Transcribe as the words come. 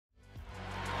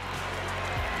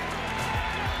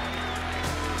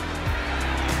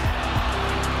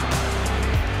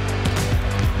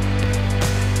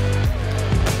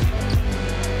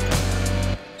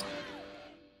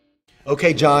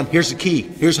Okay, John, here's the key.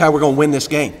 Here's how we're going to win this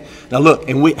game. Now look,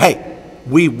 and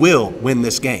we will win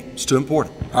this game. It's too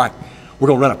important. All right, we're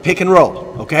going to run a pick and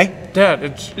roll, okay? Dad,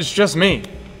 it's just me.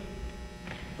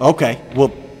 Okay, well,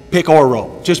 pick or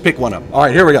roll. Just pick one of them. All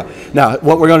right, here we go. Now,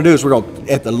 what we're going to do is we're going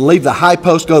to leave the high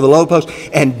post, go to the low post,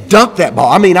 and dunk that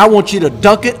ball. I mean, I want you to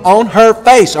dunk it on her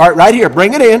face. All right, right here.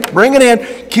 Bring it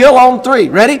in. Kill on 3.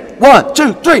 Ready? 1,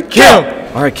 2, 3, kill!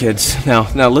 All right, kids.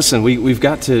 Now listen. We've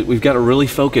got to really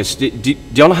focus. Do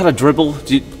y'all know how to dribble?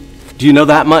 Do you know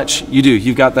that much? You do.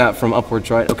 You've got that from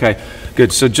Upwards, right? Okay,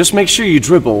 good. So just make sure you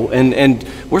dribble. And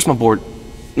where's my board?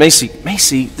 Macy.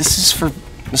 This is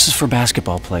for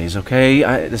basketball plays.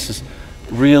 Okay. This is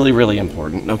really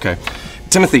important. Okay.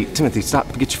 Timothy,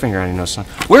 stop. Get your finger out of your nose, son.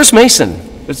 Where's Mason?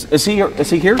 Is he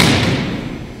here?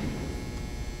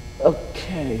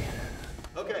 Okay.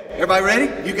 Everybody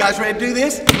ready? You guys ready to do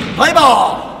this? Play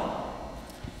ball!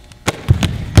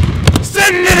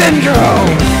 Send it in,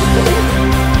 girl!